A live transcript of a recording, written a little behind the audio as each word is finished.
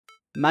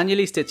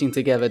Manually stitching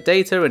together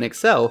data in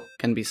Excel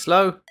can be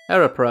slow,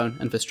 error-prone,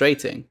 and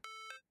frustrating.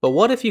 But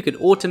what if you could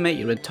automate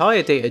your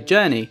entire data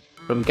journey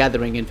from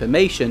gathering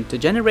information to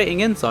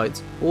generating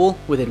insights, all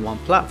within one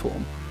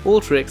platform?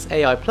 Alteryx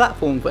AI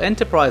platform for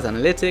enterprise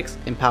analytics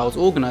empowers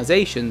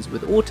organizations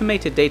with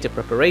automated data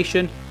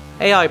preparation,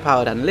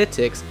 AI-powered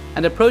analytics,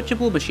 and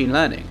approachable machine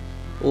learning.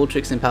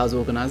 Alteryx empowers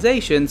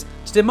organizations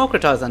to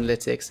democratize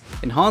analytics,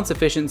 enhance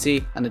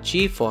efficiency, and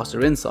achieve faster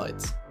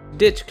insights.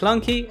 Ditch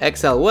clunky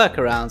Excel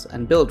workarounds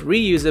and build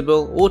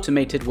reusable,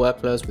 automated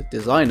workflows with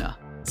Designer.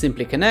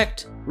 Simply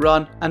connect,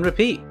 run, and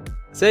repeat.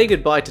 Say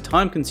goodbye to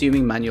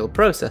time-consuming manual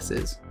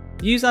processes.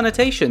 Use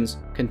annotations,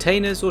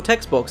 containers, or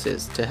text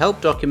boxes to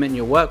help document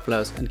your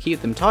workflows and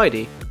keep them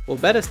tidy, or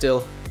better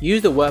still,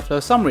 use the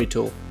Workflow Summary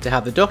tool to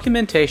have the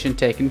documentation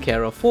taken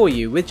care of for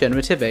you with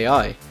generative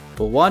AI,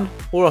 for one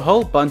or a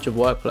whole bunch of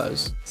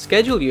workflows.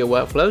 Schedule your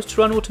workflows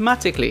to run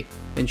automatically,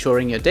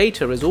 ensuring your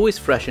data is always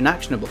fresh and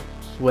actionable,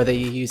 whether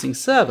you're using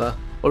server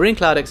or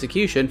in-cloud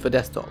execution for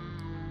desktop.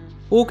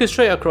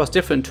 Orchestrate across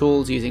different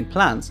tools using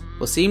plans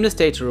for seamless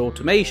data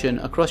automation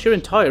across your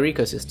entire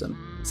ecosystem.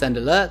 Send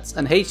alerts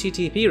and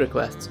HTTP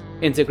requests,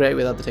 integrate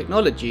with other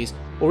technologies,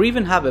 or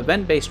even have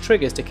event-based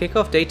triggers to kick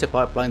off data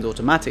pipelines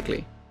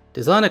automatically.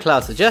 Designer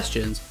Cloud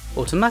Suggestions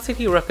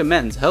automatically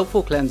recommends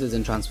helpful cleanses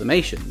and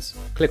transformations.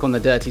 Click on the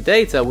dirty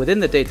data within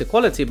the data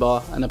quality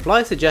bar and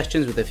apply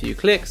suggestions with a few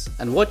clicks,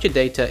 and watch your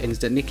data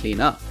instantly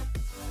clean up.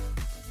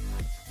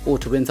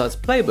 Auto Insights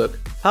Playbook,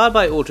 powered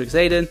by Alteryx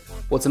Aiden,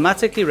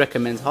 automatically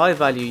recommends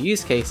high-value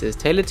use cases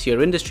tailored to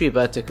your industry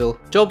vertical,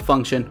 job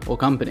function, or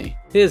company.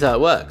 Here's how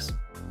it works.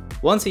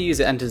 Once a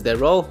user enters their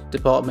role,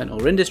 department,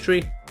 or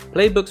industry,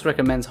 Playbooks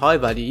recommends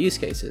high-value use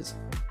cases.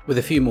 With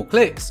a few more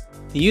clicks,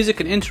 the user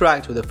can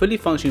interact with a fully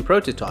functioning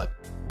prototype,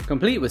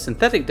 complete with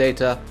synthetic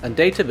data and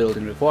data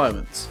building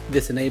requirements.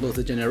 This enables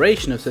the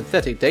generation of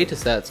synthetic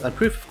datasets and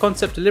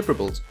proof-of-concept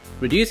deliverables,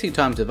 reducing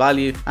time to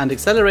value and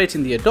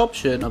accelerating the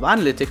adoption of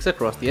analytics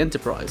across the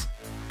enterprise.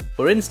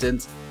 For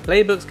instance,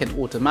 Playbooks can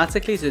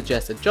automatically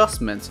suggest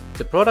adjustments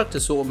to product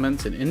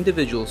assortments in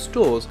individual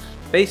stores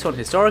based on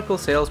historical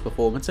sales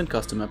performance and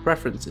customer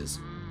preferences.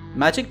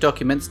 Magic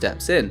Document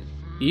steps in.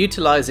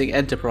 Utilizing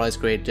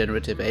enterprise-grade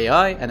generative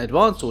AI and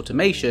advanced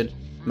automation,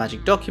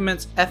 Magic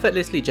Documents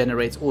effortlessly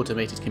generates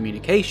automated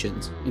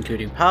communications,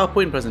 including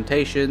PowerPoint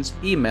presentations,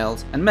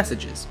 emails, and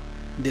messages.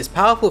 This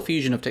powerful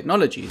fusion of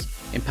technologies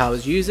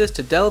empowers users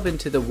to delve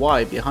into the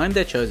why behind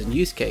their chosen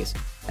use case,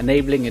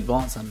 enabling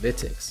advanced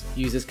analytics.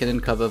 Users can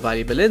uncover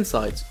valuable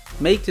insights,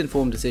 make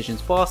informed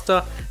decisions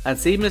faster, and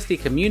seamlessly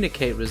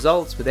communicate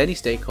results with any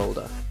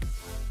stakeholder.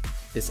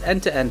 This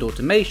end-to-end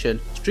automation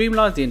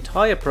streamlines the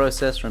entire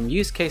process from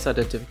use case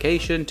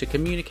identification to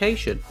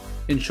communication,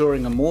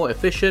 ensuring a more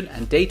efficient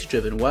and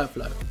data-driven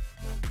workflow.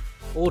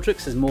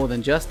 Alteryx is more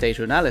than just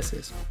data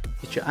analysis,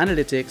 it's your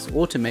analytics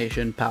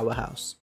automation powerhouse.